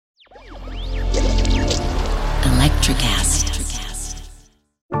NutraCast.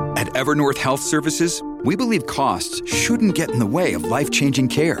 At Evernorth Health Services, we believe costs shouldn't get in the way of life-changing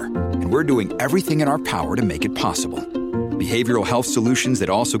care, and we're doing everything in our power to make it possible. Behavioral health solutions that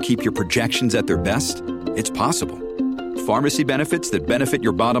also keep your projections at their best? It's possible. Pharmacy benefits that benefit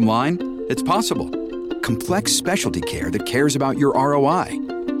your bottom line? It's possible. Complex specialty care that cares about your ROI?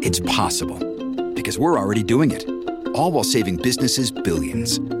 It's possible. Because we're already doing it. All while saving businesses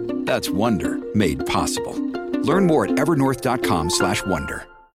billions. That's Wonder made possible. Learn more at evernorth.com/wonder.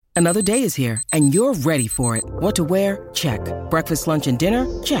 Another day is here, and you're ready for it. What to wear? Check. Breakfast, lunch, and dinner?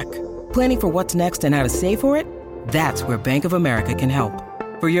 Check. Planning for what's next and how to save for it? That's where Bank of America can help.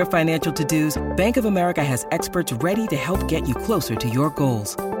 For your financial to-dos, Bank of America has experts ready to help get you closer to your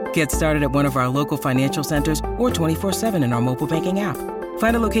goals. Get started at one of our local financial centers or 24/7 in our mobile banking app.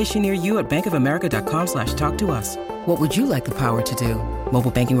 Find a location near you at bankofamerica.com/talktous. What would you like the power to do?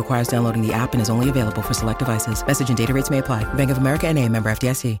 Mobile banking requires downloading the app and is only available for select devices. Message and data rates may apply. Bank of America N.A., member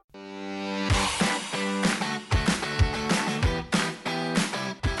FDIC.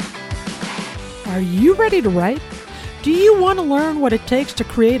 Are you ready to write? Do you want to learn what it takes to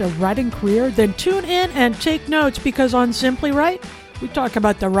create a writing career? Then tune in and take notes, because on Simply Write, we talk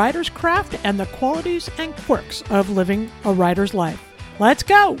about the writer's craft and the qualities and quirks of living a writer's life. Let's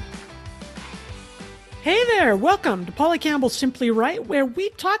go! Hey there, welcome to Polly Campbell's Simply Write, where we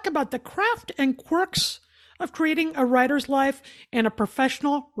talk about the craft and quirks of creating a writer's life and a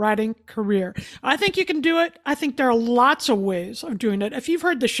professional writing career. I think you can do it. I think there are lots of ways of doing it. If you've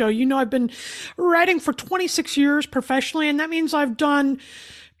heard the show, you know I've been writing for 26 years professionally, and that means I've done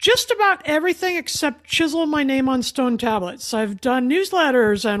just about everything except chisel my name on stone tablets. I've done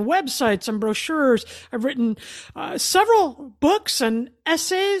newsletters and websites and brochures. I've written several books and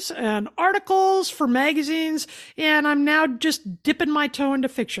essays and articles for magazines, and I'm now just dipping my toe into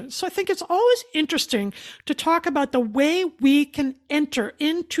fiction. So I think it's always interesting to talk about the way we can enter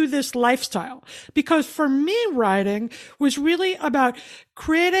into this lifestyle, because for me, writing was really about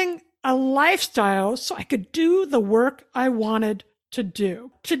creating a lifestyle so I could do the work I wanted to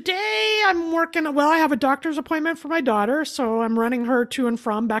do. Today I'm I have a doctor's appointment for my daughter, so I'm running her to and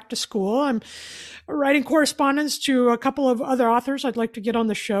from back to school. I'm writing correspondence to a couple of other authors I'd like to get on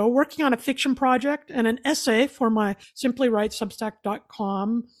the show, working on a fiction project and an essay for my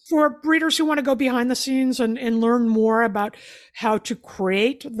simplywritesubstack.com for readers who want to go behind the scenes and learn more about how to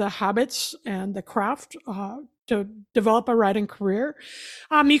create the habits and the craft to develop a writing career.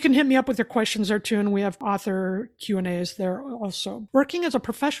 You can hit me up with your questions there too, and we have author Q&As there also. Working as a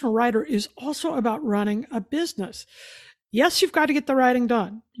professional writer is also about running a business. Yes, you've got to get the writing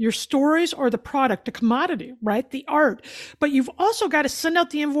done. Your stories are the product, the commodity, right? The art. But you've also got to send out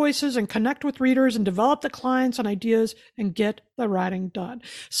the invoices and connect with readers and develop the clients and ideas and get the writing done.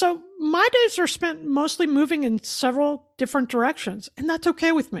 So my days are spent mostly moving in several different directions, and that's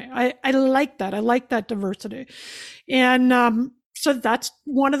okay with me. I like that. I like that diversity. And so that's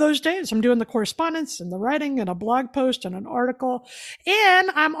one of those days. I'm doing the correspondence and the writing and a blog post and an article.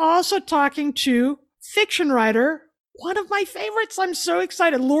 And I'm also talking to fiction writer, one of my favorites. I'm so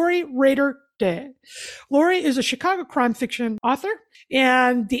excited. Rader-Day. Lori is a Chicago crime fiction author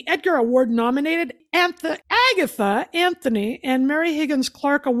and the Edgar Award nominated Agatha Anthony and Mary Higgins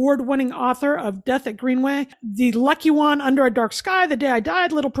Clark award-winning author of Death at Greenway, The Lucky One, Under a Dark Sky, The Day I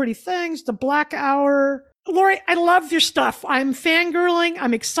Died, Little Pretty Things, The Black Hour. Lori, I love your stuff. I'm fangirling.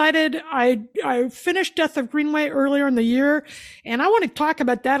 I'm excited. I finished Death of Greenway earlier in the year, and I want to talk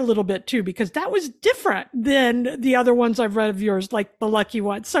about that a little bit too, because that was different than the other ones I've read of yours, like The Lucky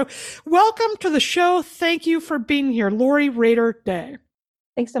One. So welcome to the show. Thank you for being here, Lori Rader-Day.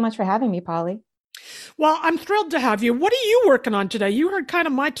 Thanks so much for having me, Polly. Well, I'm thrilled to have you. What are you working on today? You heard kind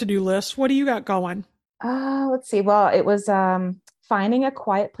of my to-do list. What do you got going? Let's see. Well, it was finding a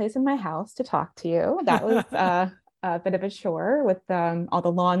quiet place in my house to talk to you. That was a bit of a chore with all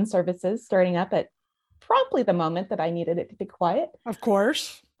the lawn services starting up at probably the moment that I needed it to be quiet. Of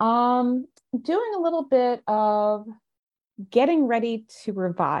course. Doing a little bit of getting ready to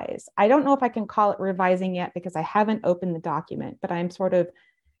revise. I don't know if I can call it revising yet because I haven't opened the document, but I'm sort of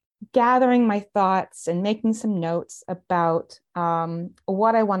gathering my thoughts and making some notes about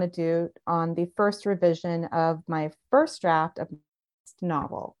what I want to do on the first revision of my first draft of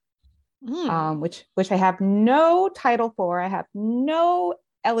novel, which I have no title for. I have no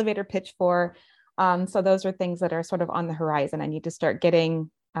elevator pitch for. So those are things that are sort of on the horizon. I need to start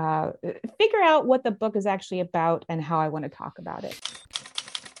getting, figure out what the book is actually about and how I want to talk about it.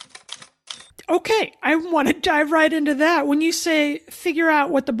 Okay, I want to dive right into that. When you say figure out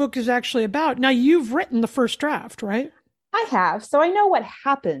what the book is actually about, now you've written the first draft, right? I have. So I know what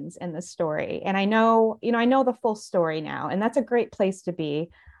happens in the story, and I know the full story now, and that's a great place to be.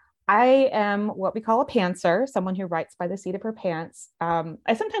 I am what we call a pantser, someone who writes by the seat of her pants.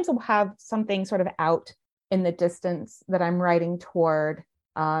 I sometimes will have something sort of out in the distance that I'm writing toward.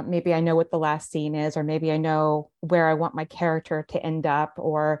 Maybe I know what the last scene is, or maybe I know where I want my character to end up,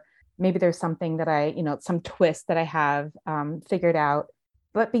 or maybe there's something that some twist that I have figured out.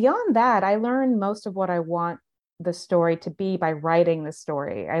 But beyond that, I learn most of what I want the story to be by writing the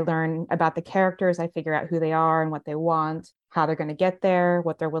story. I learn about the characters, I figure out who they are and what they want, how they're going to get there,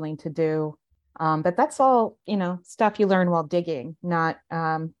 what they're willing to do. But that's all, stuff you learn while digging, not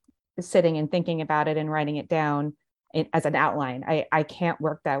sitting and thinking about it and writing it down as an outline. I can't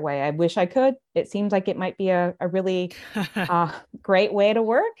work that way. I wish I could. It seems like it might be a really great way to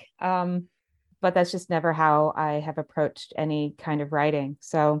work. But that's just never how I have approached any kind of writing.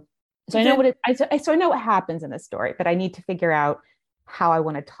 So I know I know what happens in the story, but I need to figure out how I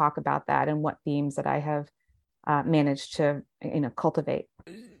want to talk about that and what themes that I have managed to, cultivate.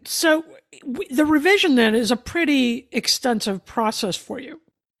 So the revision then is a pretty extensive process for you.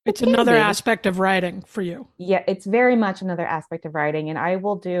 It's another aspect of writing for you. Yeah, it's very much another aspect of writing. And I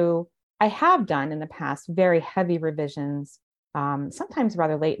have done in the past very heavy revisions, sometimes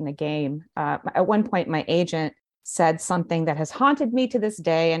rather late in the game. At one point, my agent said something that has haunted me to this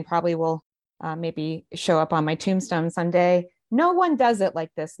day and probably will maybe show up on my tombstone someday. No one does it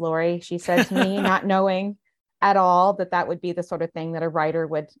like this, Lori, she said to me, not knowing at all that would be the sort of thing that a writer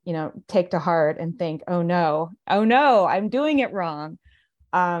would, take to heart and think, oh no, I'm doing it wrong.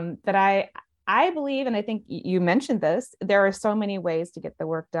 But I believe, and I think you mentioned this, there are so many ways to get the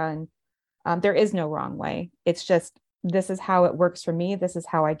work done. There is no wrong way. It's just, this is how it works for me. This is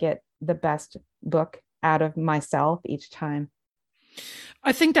how I get the best book out of myself each time.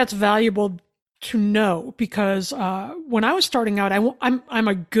 I think that's valuable to know because when I was starting out, I'm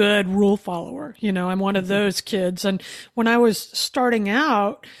a good rule follower. I'm one of those kids, and when I was starting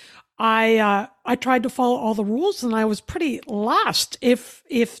out, I tried to follow all the rules, and I was pretty lost if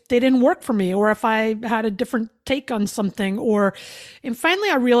they didn't work for me, or if I had a different take on something, and finally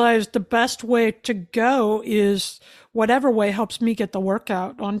I realized the best way to go is whatever way helps me get the work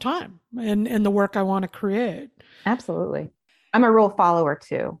out on time and the work I want to create. Absolutely. I'm a rule follower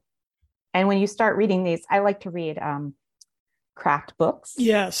too. And when you start reading these, I like to read craft books.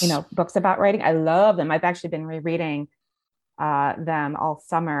 Yes. Books about writing. I love them. I've actually been rereading them all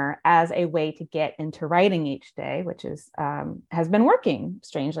summer as a way to get into writing each day, which is has been working,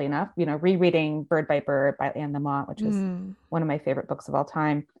 strangely enough. Rereading Bird by Bird by Anne Lamott, which is one of my favorite books of all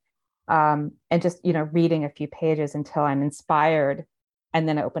time. And just, reading a few pages until I'm inspired, and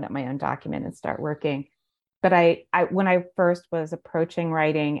then I open up my own document and start working. But I when I first was approaching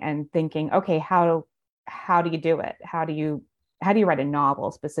writing and thinking, okay, how do you do it? How do you write a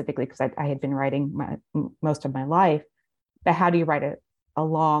novel specifically? Because I had been writing most of my life, but how do you write a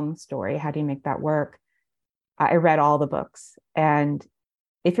long story? How do you make that work? I read all the books, and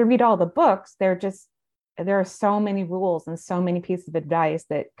if you read all the books, there are so many rules and so many pieces of advice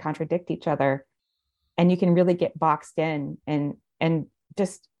that contradict each other, and you can really get boxed in and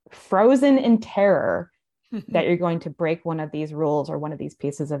just frozen in terror that you're going to break one of these rules or one of these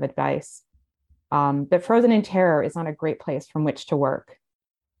pieces of advice. But frozen in terror is not a great place from which to work.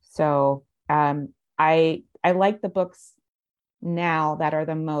 So I like the books now that are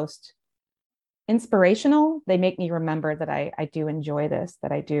the most inspirational. They make me remember that I do enjoy this,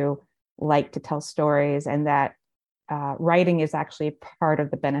 that I do like to tell stories, and that writing is actually part of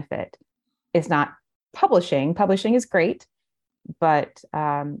the benefit. It's not publishing. Publishing is great, but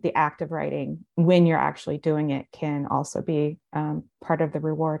the act of writing, when you're actually doing it, can also be part of the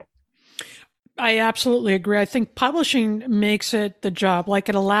reward. I absolutely agree. I think publishing makes it the job. Like,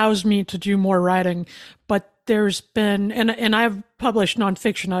 it allows me to do more writing, but there's been, and I've published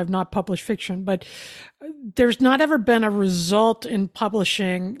nonfiction, I've not published fiction, but there's not ever been a result in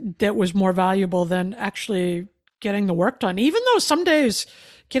publishing that was more valuable than actually getting the work done. Even though some days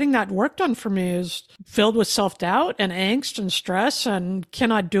getting that work done for me is filled with self-doubt and angst and stress and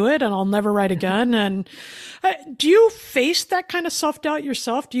cannot do it and I'll never write again. And do you face that kind of self-doubt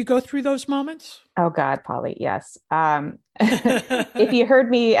yourself? Do you go through those moments? Oh God, Polly, yes. If you heard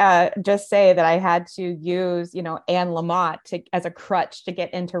me just say that I had to use, Anne Lamott as a crutch to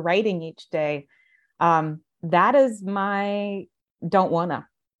get into writing each day, that is my don't wanna.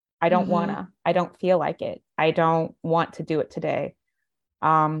 I don't wanna. I don't feel like it. I don't want to do it today.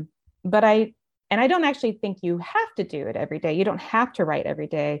 But I don't actually think you have to do it every day. You don't have to write every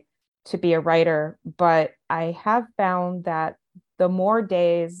day to be a writer, but I have found that the more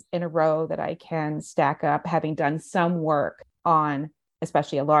days in a row that I can stack up, having done some work on,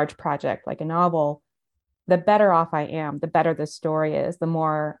 especially a large project like a novel, the better off I am, the better the story is, the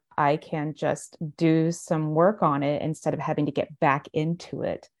more I can just do some work on it instead of having to get back into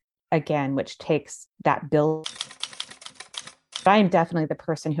it again, which takes that build. But I am definitely the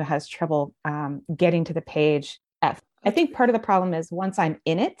person who has trouble getting to the page. I think part of the problem is once I'm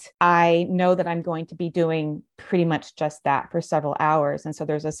in it, I know that I'm going to be doing pretty much just that for several hours. And so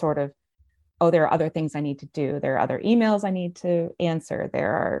there's a sort of, oh, there are other things I need to do. There are other emails I need to answer.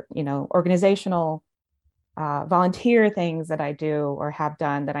 There are, organizational volunteer things that I do or have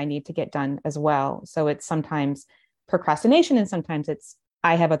done that I need to get done as well. So it's sometimes procrastination and sometimes it's,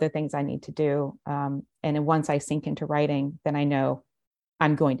 I have other things I need to do. And then once I sink into writing, then I know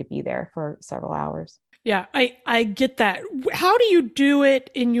I'm going to be there for several hours. Yeah, I get that. How do you do it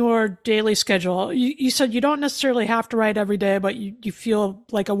in your daily schedule? You said you don't necessarily have to write every day, but you feel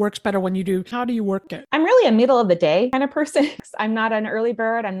like it works better when you do. How do you work it? I'm really a middle of the day kind of person. I'm not an early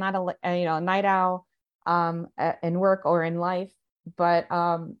bird. I'm not a night owl in work or in life, but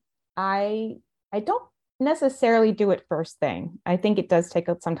I don't necessarily do it first thing. I think it does take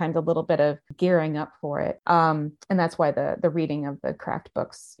sometimes a little bit of gearing up for it. And that's why the reading of the craft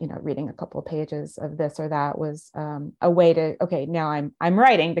books, reading a couple of pages of this or that was a way to, okay, now I'm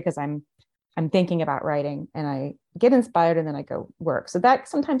writing because I'm thinking about writing and I get inspired and then I go work. So that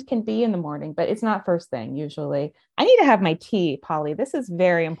sometimes can be in the morning, but it's not first thing usually. I need to have my tea, Polly. This is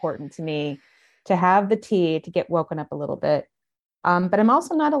very important to me to have the tea to get woken up a little bit. But I'm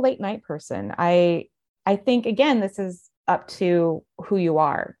also not a late night person. I think, again, this is up to who you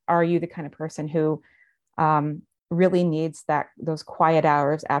are. Are you the kind of person who really needs those quiet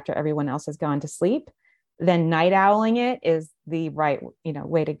hours after everyone else has gone to sleep? Then night owling it is the right,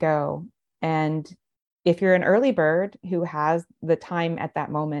 way to go. And if you're an early bird who has the time at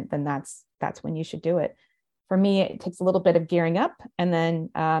that moment, then that's when you should do it. For me, it takes a little bit of gearing up and then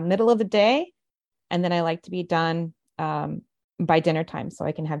middle of the day. And then I like to be done by dinner time so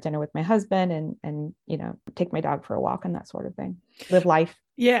I can have dinner with my husband and take my dog for a walk and that sort of thing. Live life.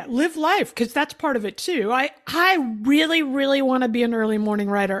 Yeah, live life, because that's part of it too. I really, really want to be an early morning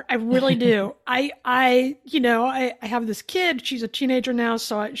writer. I really do. I have this kid. She's a teenager now,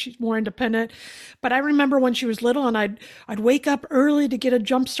 so she's more independent. But I remember when she was little, and I'd wake up early to get a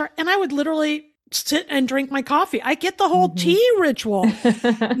jump start, and I would literally sit and drink my coffee. I get the whole tea ritual.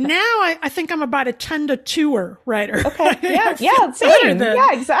 Now I think I'm about a 10 to 2 writer. Okay. Yeah, same.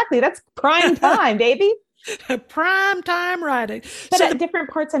 Yeah, exactly. That's prime time, baby. Prime time writing. But at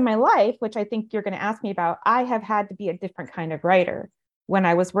different parts in my life, which I think you're going to ask me about, I have had to be a different kind of writer. When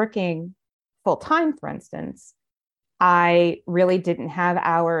I was working full time, for instance, I really didn't have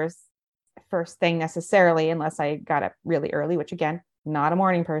hours first thing necessarily, unless I got up really early, which again, not a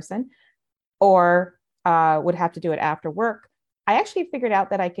morning person, or would have to do it after work. I actually figured out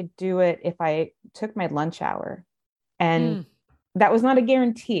that I could do it if I took my lunch hour. And that was not a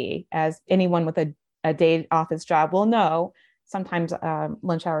guarantee, as anyone with a day office job will know. Sometimes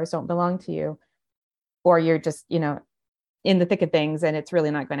lunch hours don't belong to you, or you're just, in the thick of things and it's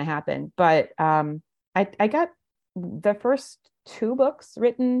really not going to happen. But I got the first 2 books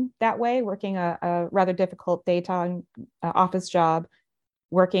written that way, working a rather difficult daytime office job,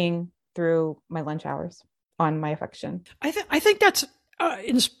 working through my lunch hours on my fiction. I think that's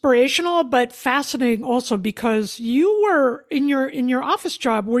inspirational, but fascinating also, because you were in your office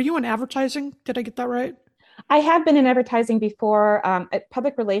job. Were you in advertising? Did I get that right? I have been in advertising before.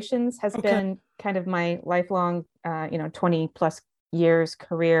 Public relations has been kind of my lifelong, 20 plus years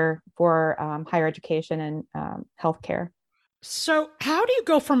career for higher education and healthcare. So how do you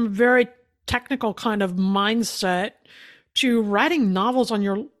go from a very technical kind of mindset to writing novels on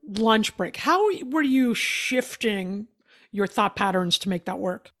your lunch break? How were you shifting your thought patterns to make that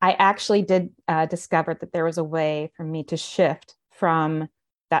work? I actually did discover that there was a way for me to shift from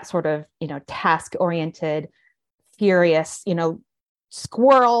that sort of, task-oriented, furious,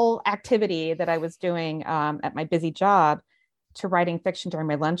 squirrel activity that I was doing at my busy job to writing fiction during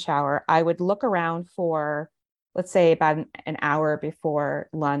my lunch hour. I would look around for, let's say about an hour before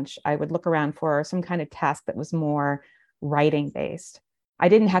lunch, I would look around for some kind of task that was more writing based. I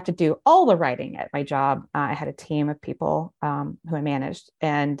didn't have to do all the writing at my job. I had a team of people who I managed,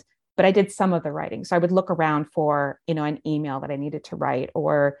 but I did some of the writing. So I would look around for, an email that I needed to write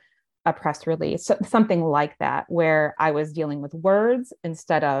or a press release, something like that, where I was dealing with words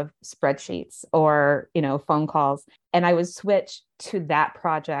instead of spreadsheets or, phone calls. And I would switch to that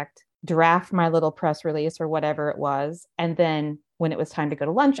project, draft my little press release or whatever it was. And then when it was time to go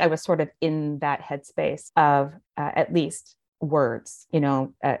to lunch, I was sort of in that headspace of at least words,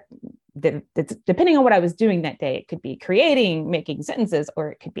 depending on what I was doing that day. It could be creating, making sentences,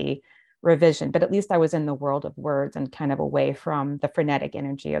 or it could be revision, but at least I was in the world of words and kind of away from the frenetic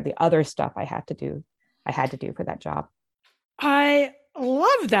energy of the other stuff I had to do for that job. I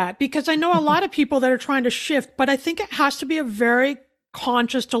love that, because I know a lot of people that are trying to shift, but I think it has to be a very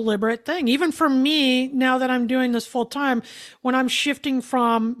conscious, deliberate thing. Even for me, now that I'm doing this full time, when I'm shifting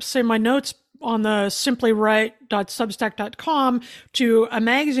from, say, my notes on the simplywrite.substack.com to a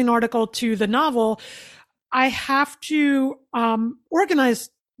magazine article to the novel, I have to organize,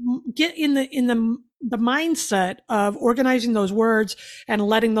 get in the mindset of organizing those words and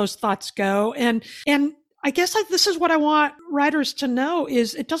letting those thoughts go. And I guess this is what I want writers to know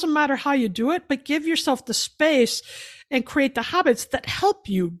is it doesn't matter how you do it, but give yourself the space and create the habits that help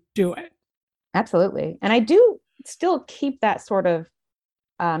you do it. Absolutely. And I do still keep that sort of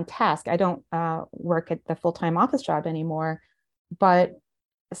task. I don't work at the full-time office job anymore, but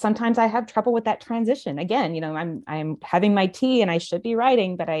sometimes I have trouble with that transition. Again, I'm having my tea and I should be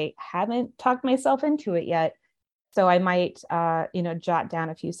writing, but I haven't talked myself into it yet. So I might, jot down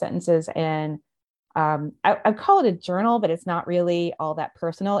a few sentences and I call it a journal, but it's not really all that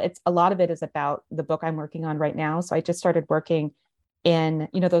personal. A lot of it is about the book I'm working on right now. So I just started working in,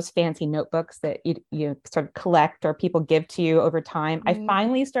 those fancy notebooks that you sort of collect or people give to you over time. I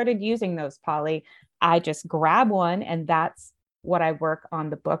finally started using those, Polly. I just grab one, and that's what I work on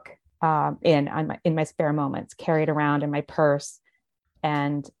the book in my spare moments, carry it around in my purse.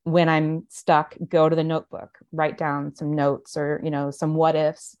 And when I'm stuck, go to the notebook, write down some notes or, some what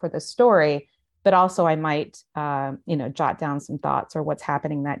ifs for the story. But also I might, jot down some thoughts or what's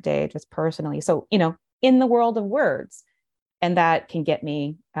happening that day just personally. So, in the world of words. And that can get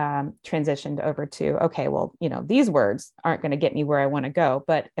me transitioned over to, okay, well, these words aren't going to get me where I want to go.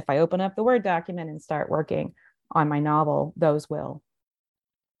 But if I open up the Word document and start working on my novel, those will.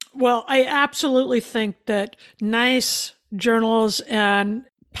 Well, I absolutely think that nice journals and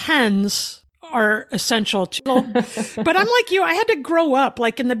pens are essential too. But I'm like you, I had to grow up.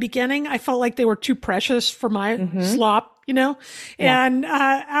 Like in the beginning, I felt like they were too precious for my slop, Yeah. And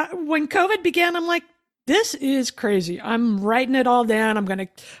when COVID began, I'm like, this is crazy. I'm writing it all down. I'm going to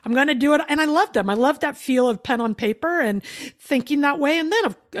do it. And I love them. I love that feel of pen on paper and thinking that way. And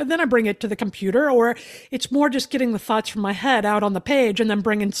then I bring it to the computer, or it's more just getting the thoughts from my head out on the page and then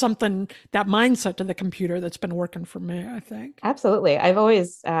bringing that mindset to the computer that's been working for me, I think. Absolutely. I've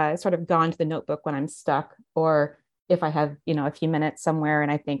always sort of gone to the notebook when I'm stuck, or if I have, a few minutes somewhere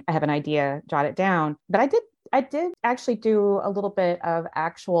and I think I have an idea, jot it down. But I did actually do a little bit of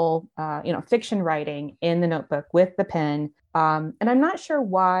actual, fiction writing in the notebook with the pen. And I'm not sure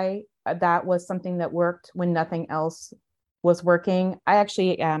why that was something that worked when nothing else was working. I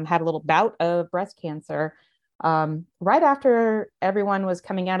actually had a little bout of breast cancer right after everyone was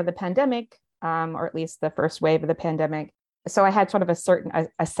coming out of the pandemic, or at least the first wave of the pandemic. So I had sort of a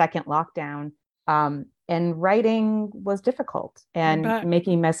second lockdown. And writing was difficult, and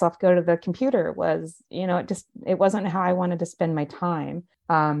making myself go to the computer was, it wasn't how I wanted to spend my time.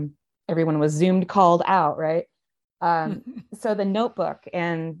 Everyone was Zoomed called out, right? So the notebook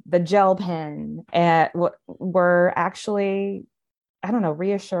and the gel pen were actually, I don't know,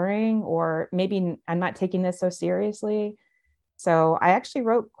 reassuring, or maybe I'm not taking this so seriously. So I actually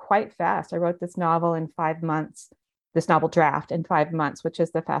wrote quite fast. I wrote this novel in 5 months. This novel draft in 5 months, which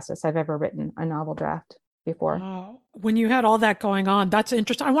is the fastest I've ever written a novel draft before. Wow. When you had all that going on, that's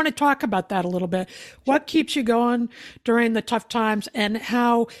interesting. I want to talk about that a little bit. What keeps you going during the tough times, and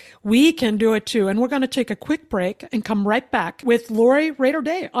how we can do it too. And we're going to take a quick break and come right back with Lori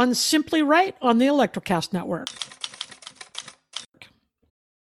Rader-Day on Simply Write on the Electrocast Network.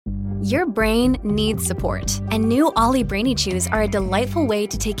 Your brain needs support, and new Ollie Brainy Chews are a delightful way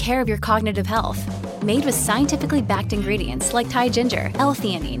to take care of your cognitive health. Made with scientifically backed ingredients like Thai ginger,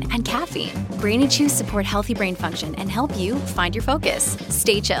 L-theanine, and caffeine, Brainy Chews support healthy brain function and help you find your focus,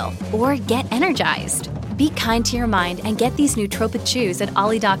 stay chill, or get energized. Be kind to your mind and get these nootropic chews at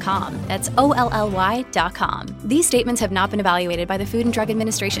ollie.com. That's OLLY.com. These statements have not been evaluated by the Food and Drug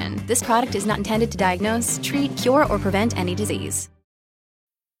Administration. This product is not intended to diagnose, treat, cure, or prevent any disease.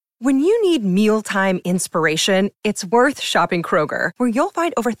 When you need mealtime inspiration, it's worth shopping Kroger, where you'll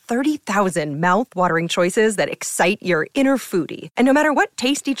find over 30,000 mouth-watering choices that excite your inner foodie. And no matter what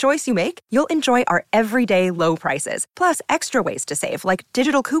tasty choice you make, you'll enjoy our everyday low prices, plus extra ways to save, like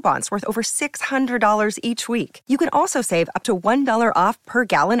digital coupons worth over $600 each week. You can also save up to $1 off per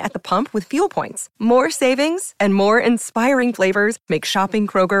gallon at the pump with fuel points. More savings and more inspiring flavors make shopping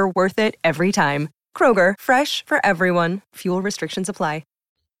Kroger worth it every time. Kroger, fresh for everyone. Fuel restrictions apply.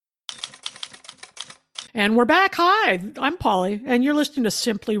 And we're back. Hi, I'm Polly, and you're listening to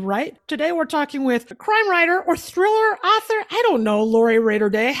Simply Right. Today we're talking with a crime writer or thriller author. I don't know, Lori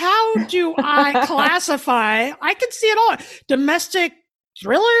Rader-Day. How do I classify? I can see it all. Domestic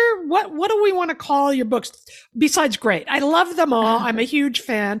thriller? What do we want to call your books besides great? I love them all. I'm a huge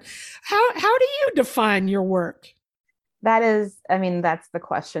fan. How do you define your work? That's the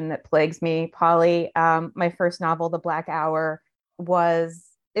question that plagues me, Polly. My first novel, The Black Hour, was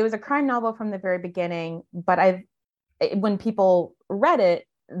a crime novel from the very beginning, but when people read it,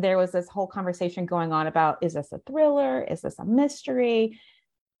 there was this whole conversation going on about, is this a thriller? Is this a mystery?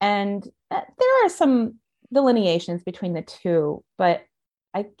 And there are some delineations between the two, but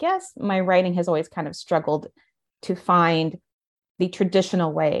I guess my writing has always kind of struggled to find the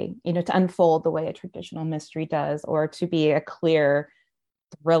traditional way, to unfold the way a traditional mystery does, or to be a clear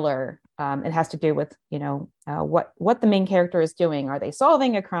thriller. It has to do with, what the main character is doing. Are they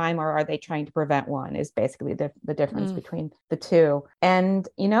solving a crime, or are they trying to prevent one, is basically the difference between the two. And,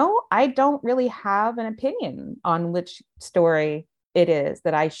 I don't really have an opinion on which story it is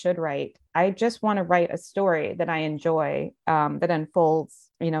that I should write. I just want to write a story that I enjoy, that unfolds,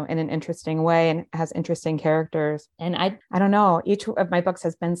 in an interesting way and has interesting characters. And I don't know, each of my books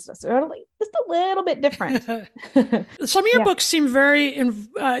has been sort of just a little bit different. Some of your books seem very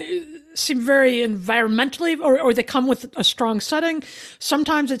environmentally, or they come with a strong setting.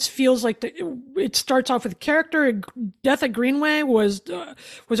 Sometimes it feels like it starts off with character. Death at Greenway was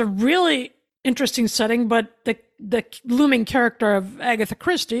a really interesting setting, but the looming character of Agatha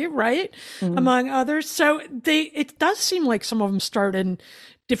Christie, right, among others. So it does seem like some of them start in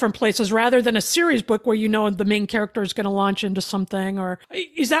different places rather than a series book where the main character is going to launch into something. Or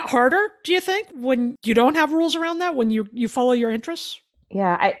is that harder, do you think, when you don't have rules around that, when you follow your interests?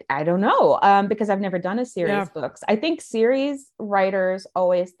 Yeah, I don't know, because I've never done a series books. I think series writers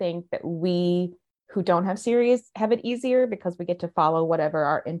always think that we who don't have series have it easier because we get to follow whatever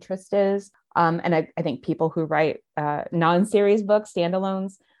our interest is. And I think people who write non-series books,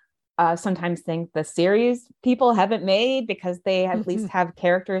 standalones, sometimes think the series people haven't made because they at least have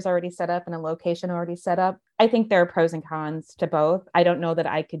characters already set up and a location already set up. I think there are pros and cons to both. I don't know that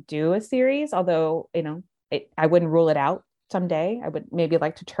I could do a series, although, I wouldn't rule it out someday. I would maybe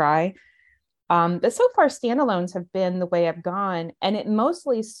like to try. But so far, standalones have been the way I've gone. And it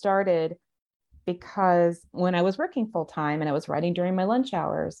mostly started because when I was working full time and I was writing during my lunch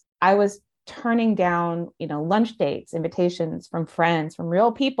hours, I was turning down, lunch dates, invitations from friends, from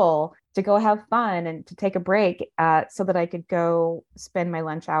real people to go have fun and to take a break, so that I could go spend my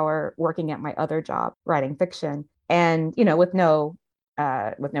lunch hour working at my other job, writing fiction. And, with no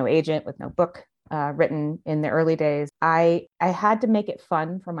agent, with no book written in the early days, I had to make it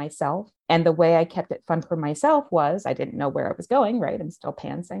fun for myself. And the way I kept it fun for myself was I didn't know where I was going, right? I'm still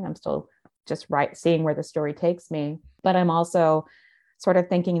pantsing. I'm still just seeing where the story takes me. But I'm also sort of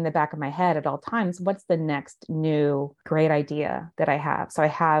thinking in the back of my head at all times, what's the next new great idea that I have? So I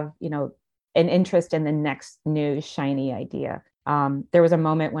have, an interest in the next new shiny idea. There was a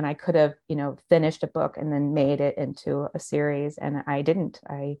moment when I could have, finished a book and then made it into a series, and I didn't.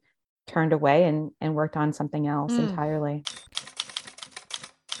 I turned away and worked on something else entirely.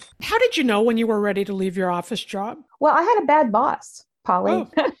 How did you know when you were ready to leave your office job? Well, I had a bad boss, Polly. Oh.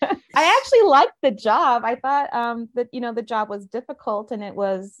 I actually liked the job. I thought that, the job was difficult, and it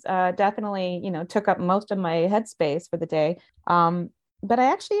was definitely, took up most of my headspace for the day. But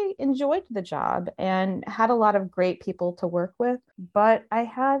I actually enjoyed the job and had a lot of great people to work with. But I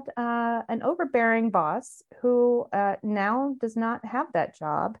had an overbearing boss who now does not have that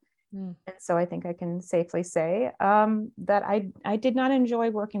job. And so I think I can safely say that I did not enjoy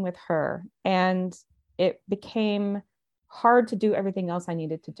working with her, and it became hard to do everything else I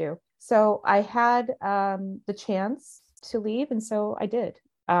needed to do. So I had the chance to leave, and so I did.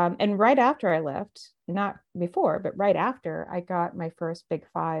 And right after I left, not before, but right after, I got my first Big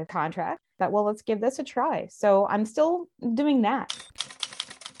 5 contract. Thought, well, let's give this a try. So I'm still doing that.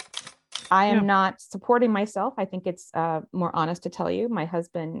 I am not supporting myself. I think it's more honest to tell you. My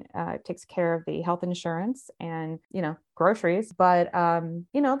husband takes care of the health insurance and, groceries. But,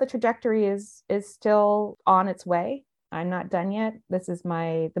 the trajectory is still on its way. I'm not done yet. This is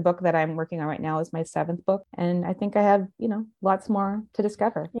the book that I'm working on right now is my 7th book. And I think I have, lots more to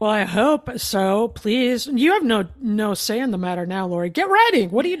discover. Well, I hope so. Please. You have no say in the matter now, Lori. Get ready.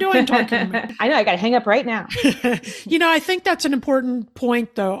 What are you doing talking to me? I know. I got to hang up right now. I think that's an important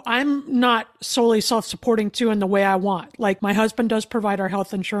point, though. I'm not solely self-supporting too in the way I want. Like my husband does provide our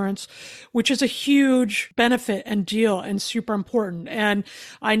health insurance, which is a huge benefit and deal and super important. And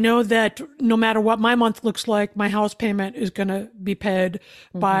I know that no matter what my month looks like, my house payment retirement is going to be paid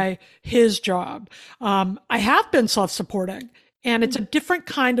by his job. I have been self-supporting, and it's a different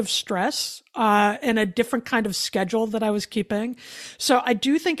kind of stress and a different kind of schedule that I was keeping. So I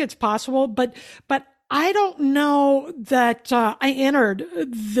do think it's possible, but I don't know that I entered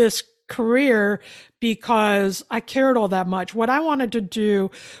this career because I cared all that much. What I wanted to do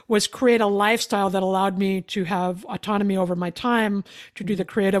was create a lifestyle that allowed me to have autonomy over my time, to do the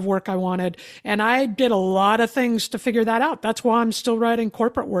creative work I wanted. And I did a lot of things to figure that out. That's why I'm still writing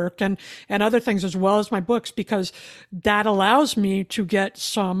corporate work and other things as well as my books, because that allows me to get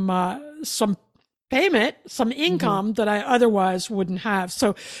some payment, some income that I otherwise wouldn't have.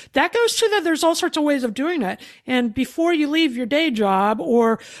 So that goes to that there's all sorts of ways of doing that. And before you leave your day job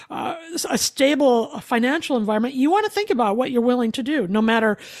or a stable financial environment, you want to think about what you're willing to do, no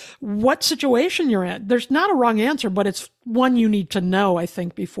matter what situation you're in. There's not a wrong answer, but it's one you need to know, I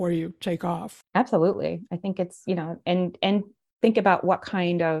think, before you take off. Absolutely. I think it's, and think about what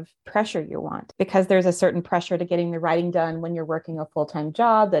kind of pressure you want, because there's a certain pressure to getting the writing done when you're working a full-time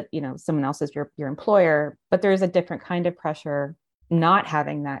job that, someone else is your employer, but there's a different kind of pressure not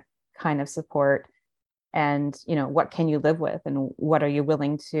having that kind of support. And, what can you live with, and what are you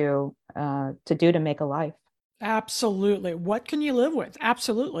willing to do to make a life? Absolutely. What can you live with?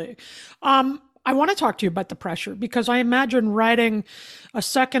 Absolutely. I want to talk to you about the pressure, because I imagine writing a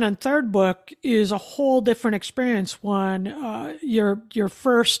second and third book is a whole different experience when your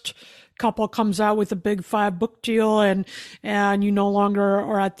first couple comes out with a big 5-book deal and you no longer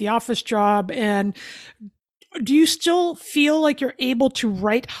are at the office job. And do you still feel like you're able to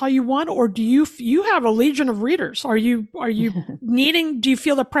write how you want, or do you have a legion of readers? Are you do you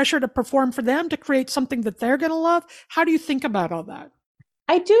feel the pressure to perform for them, to create something that they're going to love? How do you think about all that?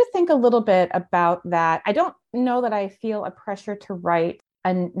 I do think a little bit about that. I don't know that I feel a pressure to write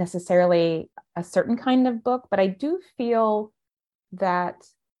necessarily a certain kind of book, but I do feel that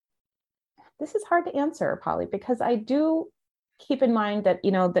this is hard to answer, Polly, because I do keep in mind that,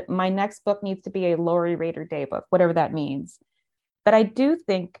 that my next book needs to be a Lori Rader-Day book, whatever that means. But I do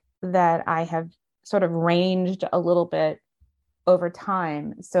think that I have sort of ranged a little bit over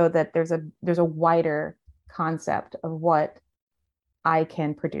time so that there's a wider concept of what I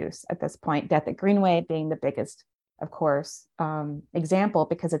can produce at this point. Death at Greenway being the biggest, of course, example,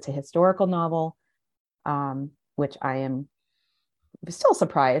 because it's a historical novel, which I am still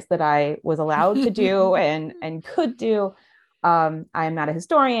surprised that I was allowed to do and could do. I am not a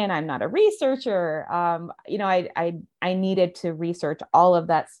historian. I'm not a researcher. I needed to research all of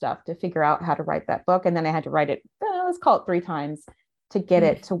that stuff to figure out how to write that book. And then I had to write it, let's call it 3 times to get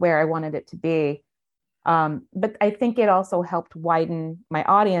it to where I wanted it to be. But I think it also helped widen my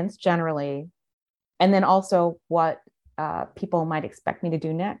audience generally. And then also what people might expect me to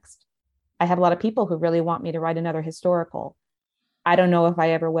do next. I have a lot of people who really want me to write another historical. I don't know if I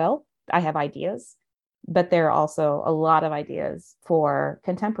ever will. I have ideas, but there are also a lot of ideas for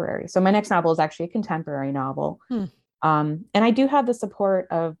contemporary. So my next novel is actually a contemporary novel. And I do have the support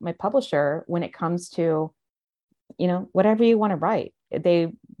of my publisher when it comes to, whatever you want to write.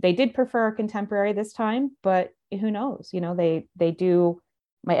 They did prefer contemporary this time, but who knows? They do.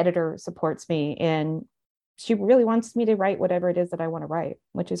 My editor supports me, and she really wants me to write whatever it is that I want to write,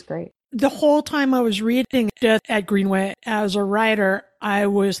 which is great. The whole time I was reading Death at Greenway as a writer, I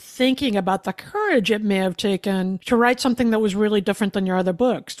was thinking about the courage it may have taken to write something that was really different than your other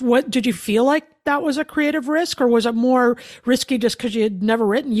books. What did you feel like that was a creative risk, or was it more risky just because you had never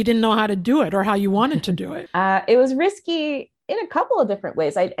written, you didn't know how to do it or how you wanted to do it? It was risky in a couple of different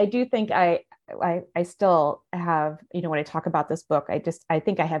ways. I do think I still have, when I talk about this book, I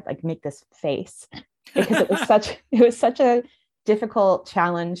think I have make this face because it was such a difficult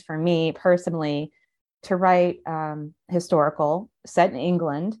challenge for me personally to write historical set in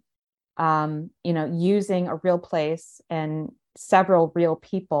England, using a real place and several real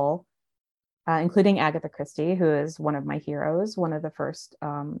people, including Agatha Christie, who is one of my heroes, one of the first,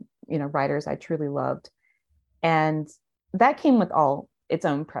 writers I truly loved. And that came with all its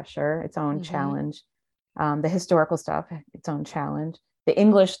own pressure, its own challenge. The historical stuff, its own challenge. The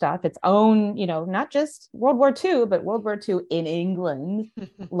English stuff, its own, not just World War II, but World War II in England,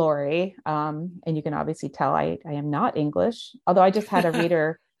 Lori. And you can obviously tell I am not English, although I just had a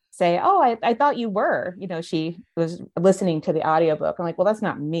reader say, oh, I thought you were, she was listening to the audiobook. I'm like, well, that's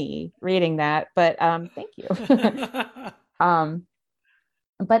not me reading that, but thank you.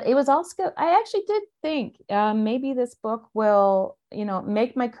 But it was also, I actually did think maybe this book will,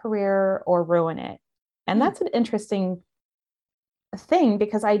 make my career or ruin it. And that's an interesting thing,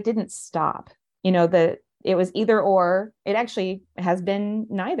 because I didn't stop. It was either or. It actually has been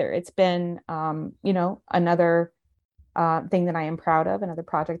neither. It's been, another thing that I am proud of, another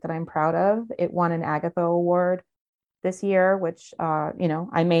project that I'm proud of. It won an Agatha Award this year, which,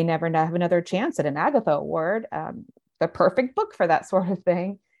 I may never have another chance at an Agatha Award, the perfect book for that sort of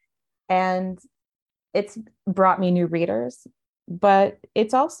thing. And it's brought me new readers, but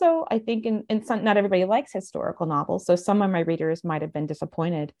it's also, I think, in some, not everybody likes historical novels. So some of my readers might have been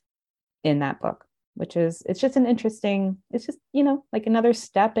disappointed in that book, it's just like another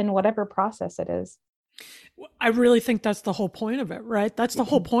step in whatever process it is. I really think that's the whole point of it, right? That's the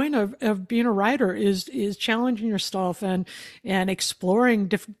whole point of being a writer is challenging yourself and exploring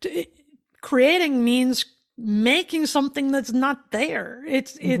different. Creating means making something that's not there.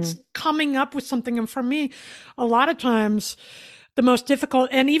 It's coming up with something. And for me, a lot of times, the most difficult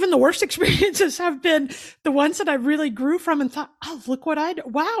and even the worst experiences have been the ones that I really grew from and thought, oh, look what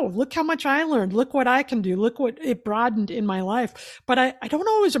wow, look how much I learned. Look what I can do. Look what it broadened in my life. But I don't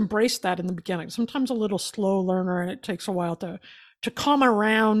always embrace that in the beginning. Sometimes a little slow learner, and it takes a while to come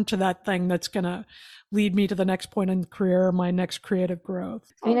around to that thing that's going to lead me to the next point in the career, my next creative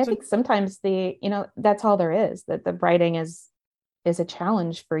growth. I mean, I think sometimes that's all there is, that the writing is a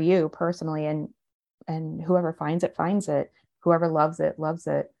challenge for you personally, and whoever finds it. Whoever loves it, loves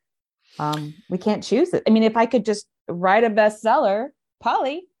it. We can't choose it. I mean, if I could just write a bestseller,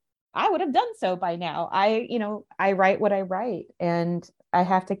 Polly, I would have done so by now. I write what I write, and I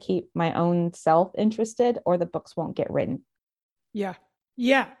have to keep my own self interested, or the books won't get written. Yeah.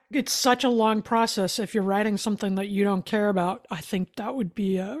 Yeah. It's such a long process. If you're writing something that you don't care about, I think that would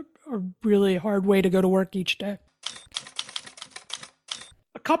be a really hard way to go to work each day.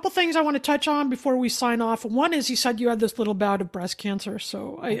 A couple things I want to touch on before we sign off. One is, you said you had this little bout of breast cancer.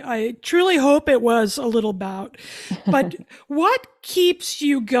 So I truly hope it was a little bout. But what keeps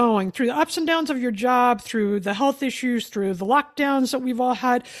you going through the ups and downs of your job, through the health issues, through the lockdowns that we've all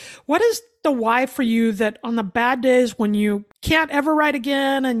had? What is the why for you, that on the bad days when you can't ever write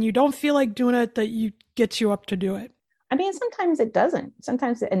again and you don't feel like doing it, that you gets you up to do it? I mean, sometimes it doesn't.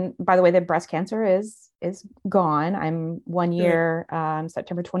 Sometimes, and by the way, the breast cancer is gone. I'm 1 year,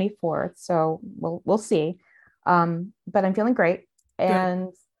 September 24th. So we'll see. But I'm feeling great. And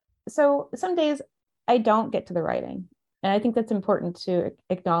so some days I don't get to the writing. And I think that's important to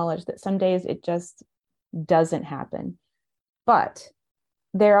acknowledge, that some days it just doesn't happen. But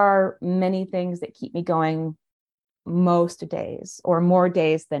there are many things that keep me going most days, or more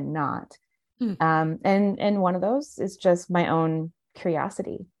days than not. And one of those is just my own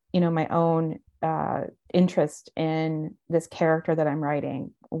curiosity, my own interest in this character that I'm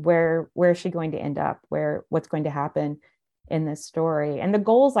writing. Where is she going to end up? What's going to happen in this story? And the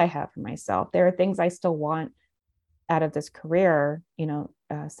goals I have for myself. There are things I still want out of this career,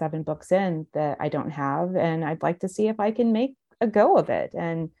 7 books in, that I don't have. And I'd like to see if I can make a go of it.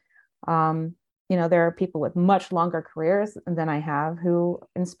 And, there are people with much longer careers than I have who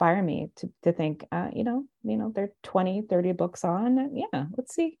inspire me to think, they're 20, 30 books on. Yeah,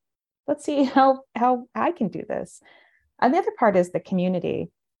 let's see how I can do this. And the other part is the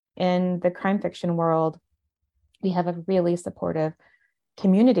community. In the crime fiction world, we have a really supportive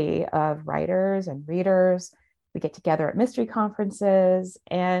community of writers and readers. We get together at mystery conferences.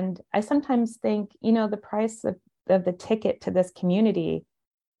 And I sometimes think, the price of the ticket to this community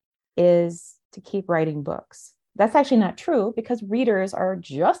is to keep writing books. That's actually not true, because readers are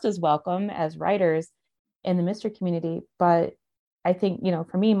just as welcome as writers in the mystery community. But I think,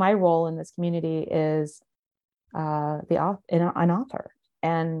 for me, my role in this community is an author.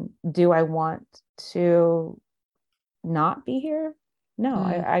 And do I want to not be here? No,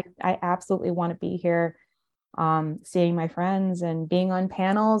 I absolutely want to be here, seeing my friends and being on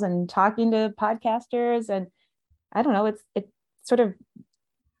panels and talking to podcasters. And I don't know, it sort of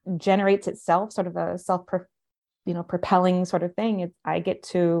generates itself, sort of a propelling sort of thing. I get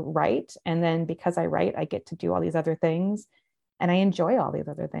to write, and then because I write, I get to do all these other things, and I enjoy all these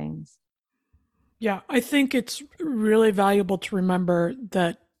other things. Yeah, I think it's really valuable to remember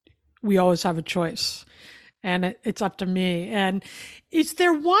that we always have a choice, and it's up to me. And is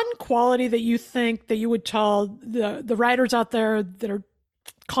there one quality that you think that you would tell the writers out there that are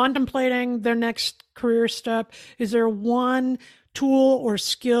contemplating their next career step? Is there one tool or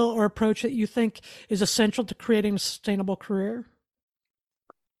skill or approach that you think is essential to creating a sustainable career?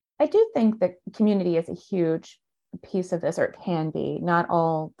 I do think that community is a huge piece of this, or it can be. Not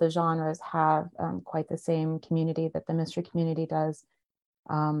all the genres have quite the same community that the mystery community does.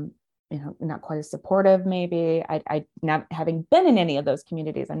 Not quite as supportive, maybe. I not having been in any of those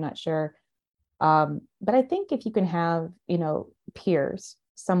communities, I'm not sure. But I think if you can have, peers,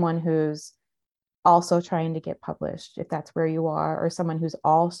 someone who's also trying to get published, if that's where you are, or someone who's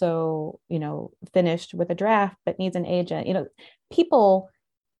also, finished with a draft but needs an agent. People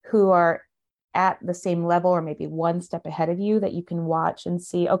who are at the same level or maybe one step ahead of you that you can watch and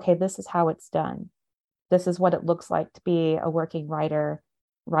see, okay, this is how it's done. This is what it looks like to be a working writer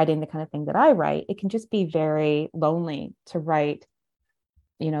writing the kind of thing that I write. It can just be very lonely to write.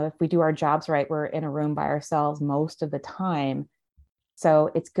 If we do our jobs right, we're in a room by ourselves most of the time.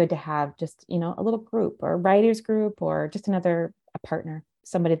 So it's good to have just, a little group or a writers group or just a partner,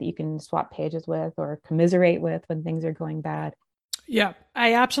 somebody that you can swap pages with or commiserate with when things are going bad. Yeah,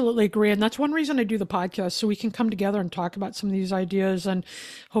 I absolutely agree. And that's one reason I do the podcast, so we can come together and talk about some of these ideas. And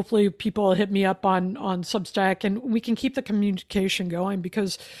hopefully people will hit me up on Substack and we can keep the communication going,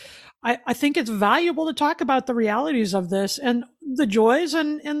 because I think it's valuable to talk about the realities of this and the joys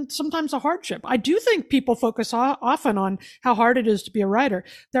and sometimes the hardship. I do think people focus often on how hard it is to be a writer.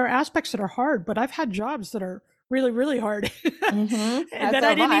 There are aspects that are hard, but I've had jobs that are really, really hard that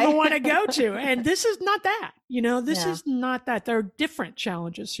I didn't even want to go to. And this is not that, this is not that. There are different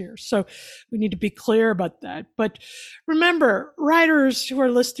challenges here. So we need to be clear about that. But remember, writers who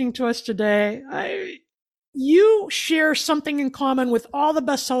are listening to us today, you share something in common with all the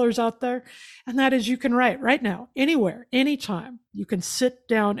bestsellers out there, and that is you can write right now, anywhere, anytime. You can sit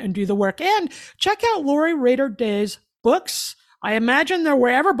down and do the work. And check out Lori Rader-Day's books. I imagine they're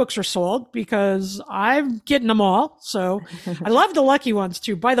wherever books are sold, because I'm getting them all. So I love the lucky ones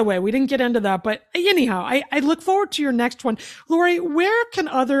too. By the way, we didn't get into that, but anyhow, I look forward to your next one. Lori, where can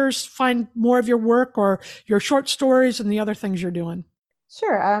others find more of your work or your short stories and the other things you're doing?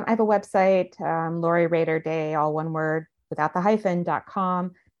 Sure. I have a website, Lori Rader-Day, all one word, without the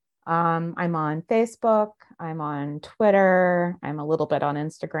hyphen.com. I'm on Facebook. I'm on Twitter. I'm a little bit on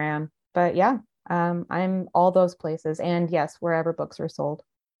Instagram. But yeah, I'm all those places. And yes, wherever books are sold.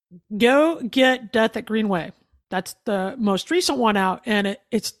 Go get Death at Greenway. That's the most recent one out. And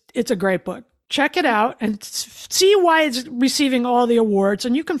it's a great book. Check it out and see why it's receiving all the awards.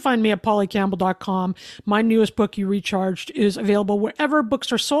 And you can find me at pollycampbell.com. My newest book, You Recharged, is available wherever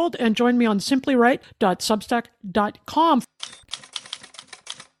books are sold. And join me on simplywrite.substack.com.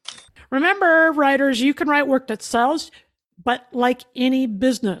 Remember, writers, you can write work that sells, but like any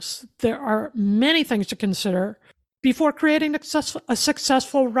business, there are many things to consider before creating a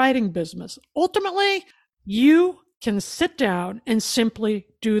successful writing business. Ultimately, you can sit down and simply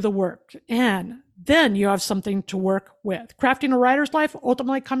do the work. And then you have something to work with. Crafting a writer's life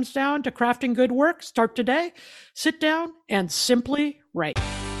ultimately comes down to crafting good work. Start today, sit down, and simply write.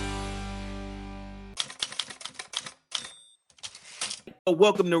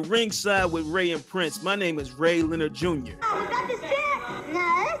 Welcome to Ringside with Ray and Prince. My name is Ray Leonard Jr. Oh, is that the set?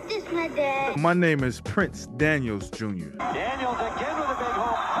 No, that's just my dad. My name is Prince Daniels Jr. Daniels again with a big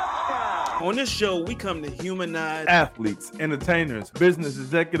home. Touchdown. On this show, we come to humanize athletes, entertainers, business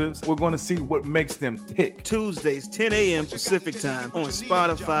executives. We're going to see what makes them tick. Tuesdays, 10 a.m. Pacific time on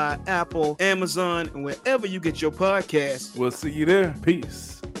Spotify, Apple, Amazon, and wherever you get your podcasts. We'll see you there.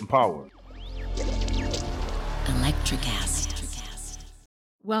 Peace and power. Electricast.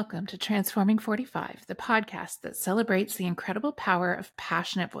 Welcome to Transforming 45, the podcast that celebrates the incredible power of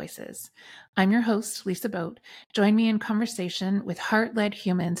passionate voices. I'm your host, Lisa Boat. Join me in conversation with heart-led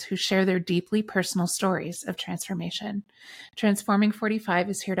humans who share their deeply personal stories of transformation. Transforming 45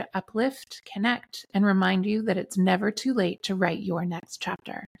 is here to uplift, connect, and remind you that it's never too late to write your next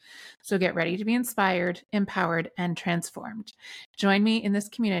chapter. So get ready to be inspired, empowered, and transformed. Join me in this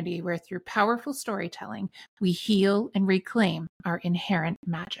community where through powerful storytelling, we heal and reclaim our inherent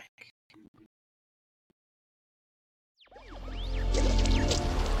magic.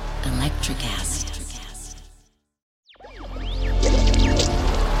 Electricast.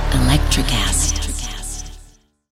 Electricast.